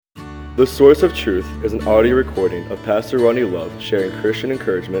The Source of Truth is an audio recording of Pastor Ronnie Love sharing Christian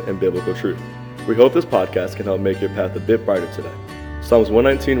encouragement and biblical truth. We hope this podcast can help make your path a bit brighter today. Psalms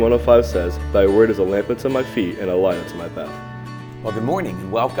 119:105 says, "Thy word is a lamp unto my feet and a light unto my path." Well, good morning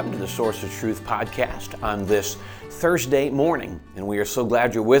and welcome to the Source of Truth podcast on this Thursday morning. And we are so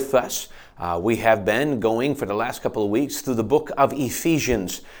glad you're with us. We have been going for the last couple of weeks through the book of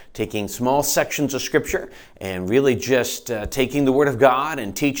Ephesians, taking small sections of Scripture and really just taking the Word of God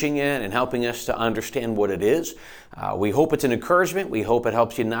and teaching it and helping us to understand what it is. We hope it's an encouragement. We hope it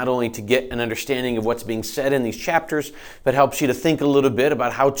helps you not only to get an understanding of what's being said in these chapters, but helps you to think a little bit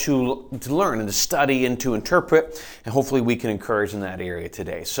about how to learn and to study and to interpret. And hopefully we can encourage in that area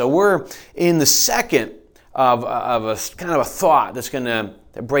today. So we're in the second of a kind of a thought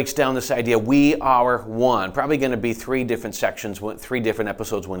that breaks down this idea, we are one. Probably going to be three different sections, three different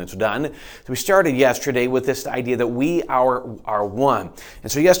episodes when it's done. So we started yesterday with this idea that we are one.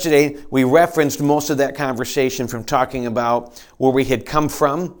 And so yesterday we referenced most of that conversation from talking about where we had come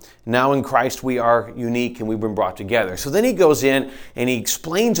from. Now in Christ we are unique and we've been brought together. So then he goes in and he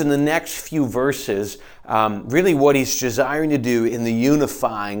explains in the next few verses really what he's desiring to do in the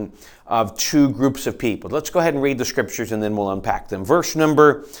unifying of two groups of people. Let's go ahead and read the scriptures and then we'll unpack them. Verse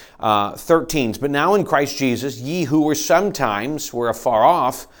number 13, "But now in Christ Jesus, ye who were sometimes were afar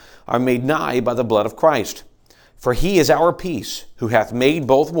off, are made nigh by the blood of Christ. For he is our peace, who hath made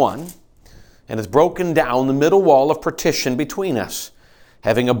both one, and hath broken down the middle wall of partition between us,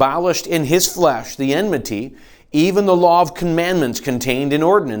 having abolished in his flesh the enmity, even the law of commandments contained in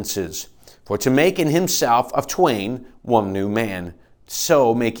ordinances, for to make in himself of twain one new man,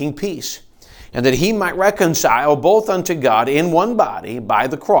 so making peace, and that he might reconcile both unto God in one body by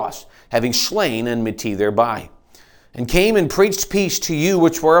the cross, having slain enmity thereby. And came and preached peace to you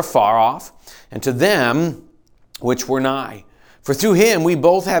which were afar off, and to them which were nigh. For through him we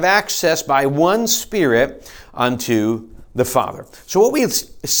both have access by one Spirit unto the Father." So what we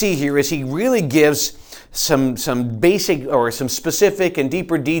see here is he really gives some basic or some specific and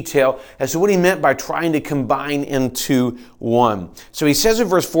deeper detail as to what he meant by trying to combine into one. So he says in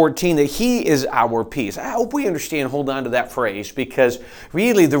verse 14 that he is our peace. I hope we understand, hold on to that phrase, because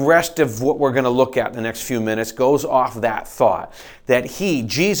really the rest of what we're going to look at in the next few minutes goes off that thought, that he,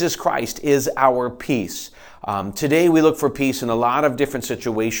 Jesus Christ, is our peace. Today we look for peace in a lot of different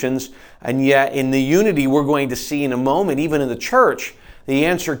situations, and yet in the unity we're going to see in a moment, even in the church, the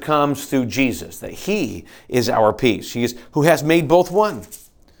answer comes through Jesus, that he is our peace. He is who has made both one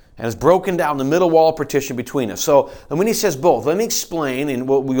and has broken down the middle wall partition between us. So, and when he says both, let me explain, and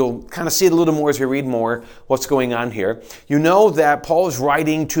we'll kind of see it a little more as we read more what's going on here. You know that Paul is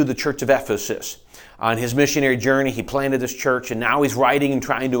writing to the church of Ephesus. On his missionary journey, he planted this church, and now he's writing and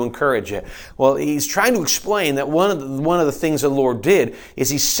trying to encourage it. Well, he's trying to explain that one of the things the Lord did is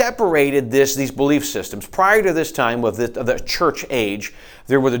he separated these belief systems. Prior to this time of the church age,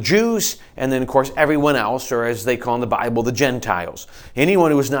 there were the Jews, and then, of course, everyone else, or as they call in the Bible, the Gentiles. Anyone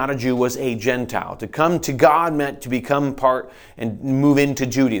who was not a Jew was a Gentile. To come to God meant to become part and move into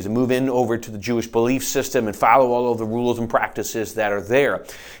Judaism, move in over to the Jewish belief system and follow all of the rules and practices that are there.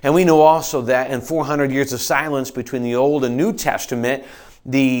 And we know also that in 400 years of silence between the Old and New Testament,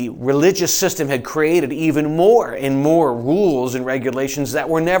 the religious system had created even more and more rules and regulations that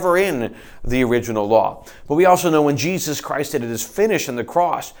were never in the original law. But we also know when Jesus Christ did it is finished on the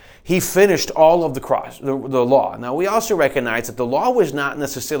cross, he finished all of the law. Now we also recognize that the law was not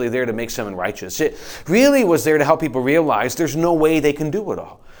necessarily there to make someone righteous. It really was there to help people realize there's no way they can do it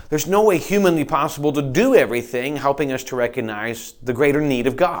all. There's no way humanly possible to do everything, helping us to recognize the greater need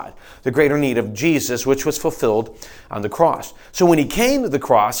of God, the greater need of Jesus, which was fulfilled on the cross. So when he came to the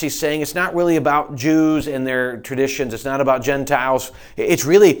cross, he's saying it's not really about Jews and their traditions. It's not about Gentiles. It's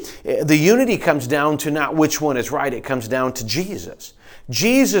really, the unity comes down to not which one is right. It comes down to Jesus.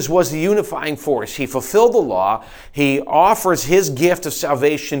 Jesus was the unifying force. He fulfilled the law. He offers his gift of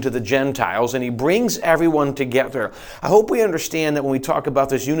salvation to the Gentiles, and he brings everyone together. I hope we understand that when we talk about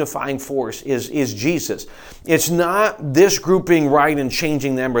this unifying force is Jesus. It's not this group being right and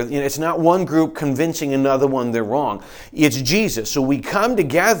changing them, or it's not one group convincing another one they're wrong. It's Jesus. So we come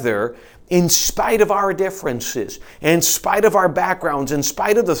together in spite of our differences, in spite of our backgrounds, in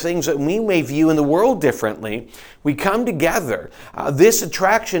spite of the things that we may view in the world differently, we come together. This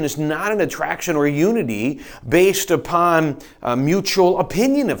attraction is not an attraction or unity based upon mutual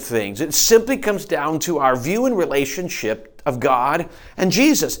opinion of things. It simply comes down to our view and relationship of God and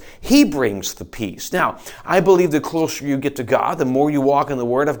Jesus. He brings the peace. Now, I believe the closer you get to God, the more you walk in the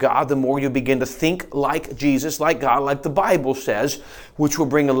Word of God, the more you begin to think like Jesus, like God, like the Bible says, which will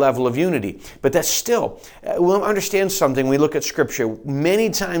bring a level of unity. But that's still, we'll understand something when we look at Scripture. Many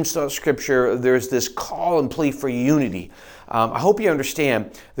times throughout Scripture, there's this call and plea for unity. I hope you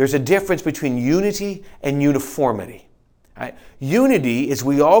understand there's a difference between unity and uniformity. Right? Unity is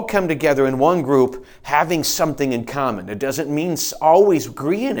we all come together in one group having something in common. It doesn't mean always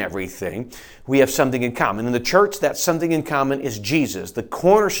agree in everything. We have something in common. In the church, that something in common is Jesus, the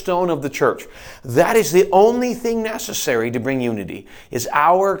cornerstone of the church. That is the only thing necessary to bring unity, is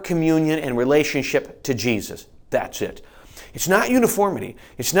our communion and relationship to Jesus. That's it. It's not uniformity.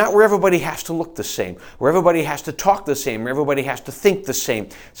 It's not where everybody has to look the same, where everybody has to talk the same, where everybody has to think the same.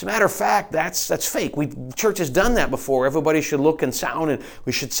 As a matter of fact, that's fake. Church has done that before. Everybody should look and sound, and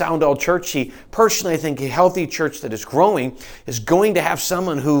we should sound all churchy. Personally, I think a healthy church that is growing is going to have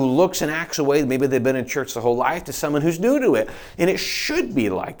someone who looks and acts a way, maybe they've been in church the whole life, to someone who's new to it. And it should be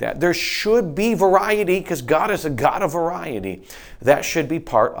like that. There should be variety because God is a God of variety. That should be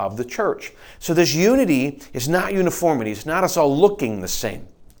part of the church. So this unity is not uniformity. It's not us all looking the same.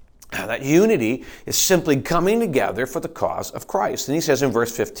 That unity is simply coming together for the cause of Christ. And he says in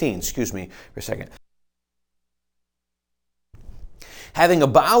verse 15, excuse me for a second, having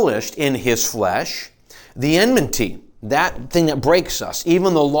abolished in his flesh the enmity, that thing that breaks us,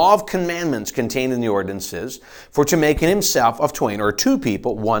 even the law of commandments contained in the ordinances, for to make in himself of twain, or two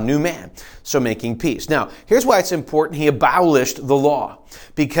people, one new man, so making peace. Now, here's why it's important. He abolished the law.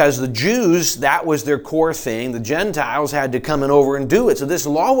 Because the Jews, that was their core thing. The Gentiles had to come in over and do it. So this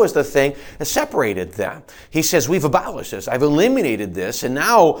law was the thing that separated them. He says, we've abolished this. I've eliminated this. And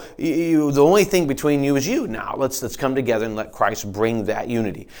now the only thing between you is you. Now let's come together and let Christ bring that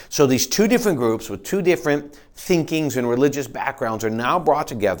unity. So these two different groups with two different thinkings and religious backgrounds are now brought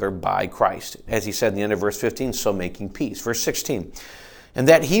together by Christ. As he said in the end of verse 15, so making peace. Verse 16, and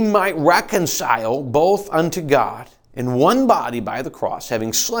that he might reconcile both unto God in one body by the cross,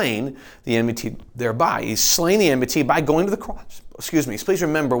 having slain the enmity thereby. He's slain the enmity by going to the cross. Excuse me. Please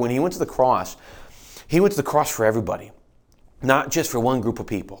remember, when he went to the cross for everybody. Not just for one group of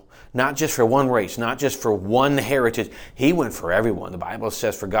people. Not just for one race. Not just for one heritage. He went for everyone. The Bible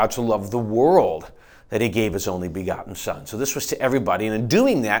says, for God so loved the world that he gave his only begotten Son. So this was to everybody. And in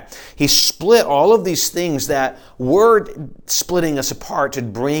doing that, he split all of these things that were splitting us apart to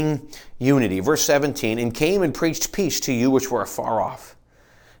bring unity. Verse 17, and came and preached peace to you which were afar off,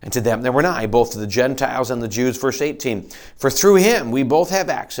 and to them that were nigh, both to the Gentiles and the Jews. Verse 18, for through him we both have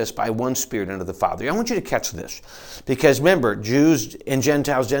access by one Spirit unto the Father. I want you to catch this, because remember, Jews and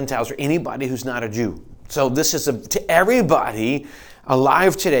Gentiles are anybody who's not a Jew. So this is to everybody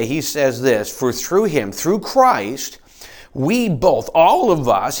alive today. He says this, for through him, through Christ, we both, all of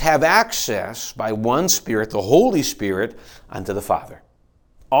us, have access by one Spirit, the Holy Spirit, unto the Father.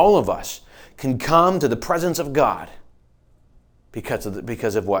 All of us can come to the presence of God because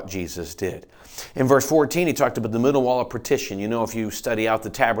of what Jesus did. In verse 14, he talked about the middle wall of partition. You know, if you study out the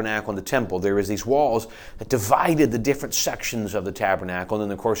tabernacle and the temple, there was these walls that divided the different sections of the tabernacle.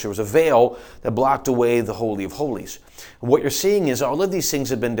 And then, of course, there was a veil that blocked away the Holy of Holies. And what you're seeing is all of these things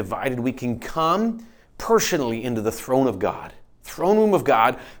have been divided. We can come personally into the throne of God. Throne room of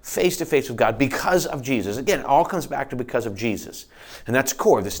God, face to face with God, because of Jesus. Again, it all comes back to because of Jesus. And that's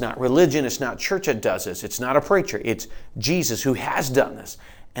core. It's not religion. It's not church that does this. It's not a preacher. It's Jesus who has done this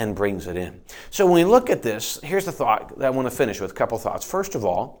and brings it in. So when we look at this, here's the thought that I want to finish with, a couple thoughts. First of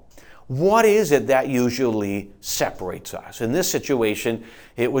all, what is it that usually separates us? In this situation,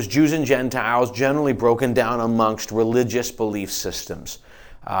 it was Jews and Gentiles, generally broken down amongst religious belief systems.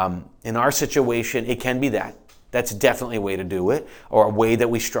 In our situation, it can be that. That's definitely a way to do it, or a way that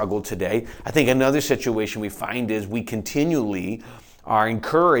we struggle today. I think another situation we find is we continually are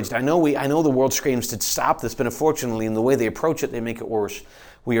encouraged. I know the world screams to stop this, but unfortunately, in the way they approach it, they make it worse.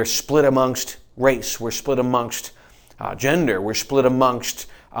 We are split amongst race. We're split amongst gender. We're split amongst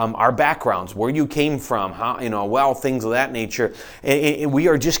our backgrounds, where you came from, things of that nature. And we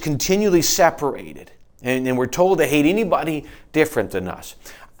are just continually separated. And we're told to hate anybody different than us.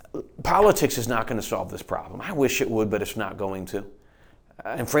 Politics is not going to solve this problem. I wish it would, but it's not going to.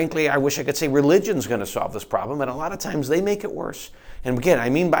 And frankly, I wish I could say religion's going to solve this problem, but a lot of times they make it worse. And again, I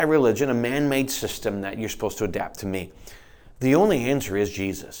mean by religion, a man-made system that you're supposed to adapt to me. The only answer is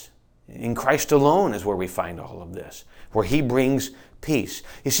Jesus. In Christ alone is where we find all of this, where he brings peace.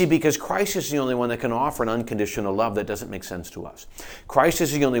 You see, because Christ is the only one that can offer an unconditional love that doesn't make sense to us. Christ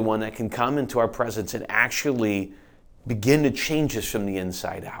is the only one that can come into our presence and actually begin to change us from the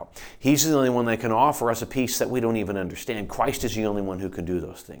inside out. He's the only one that can offer us a peace that we don't even understand. Christ is the only one who can do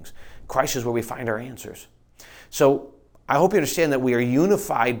those things. Christ is where we find our answers. So I hope you understand that we are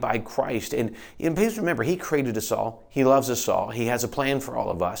unified by Christ. And please remember, He created us all. He loves us all. He has a plan for all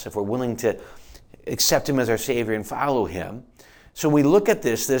of us if we're willing to accept Him as our Savior and follow Him. So we look at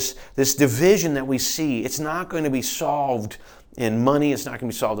this division that we see. It's not going to be solved in money. It's not going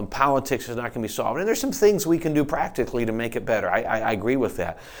to be solved in politics. It's not going to be solved. And there's some things we can do practically to make it better. I agree with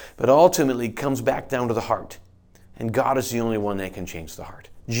that. But ultimately, it comes back down to the heart. And God is the only one that can change the heart.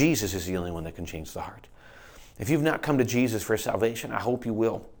 Jesus is the only one that can change the heart. If you've not come to Jesus for salvation, I hope you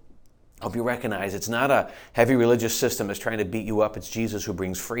will. I hope you recognize it's not a heavy religious system that's trying to beat you up. It's Jesus who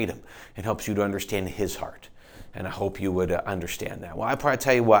brings freedom and helps you to understand His heart. And I hope you would understand that. Well, I probably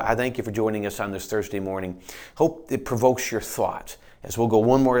tell you what, I thank you for joining us on this Thursday morning. Hope it provokes your thought. As we'll go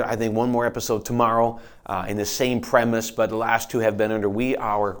one more episode tomorrow in the same premise, but the last two have been under We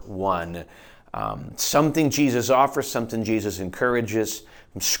Are One. Something Jesus offers, something Jesus encourages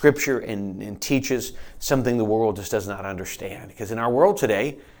from Scripture and teaches, something the world just does not understand. Because in our world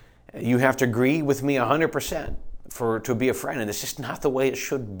today, you have to agree with me 100% to be a friend, and it's just not the way it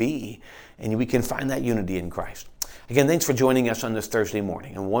should be. And we can find that unity in Christ. Again, thanks for joining us on this Thursday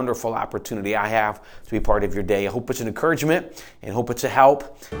morning. A wonderful opportunity I have to be part of your day. I hope it's an encouragement and hope it's a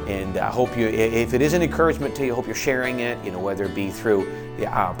help. And I hope you, if it is an encouragement to you, I hope you're sharing it, whether it be through the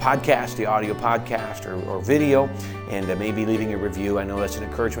podcast, the audio podcast or video, and maybe leaving a review. I know that's an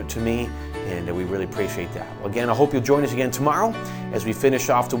encouragement to me, and we really appreciate that. Well, again, I hope you'll join us again tomorrow as we finish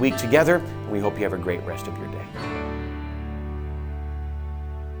off the week together. We hope you have a great rest of your day.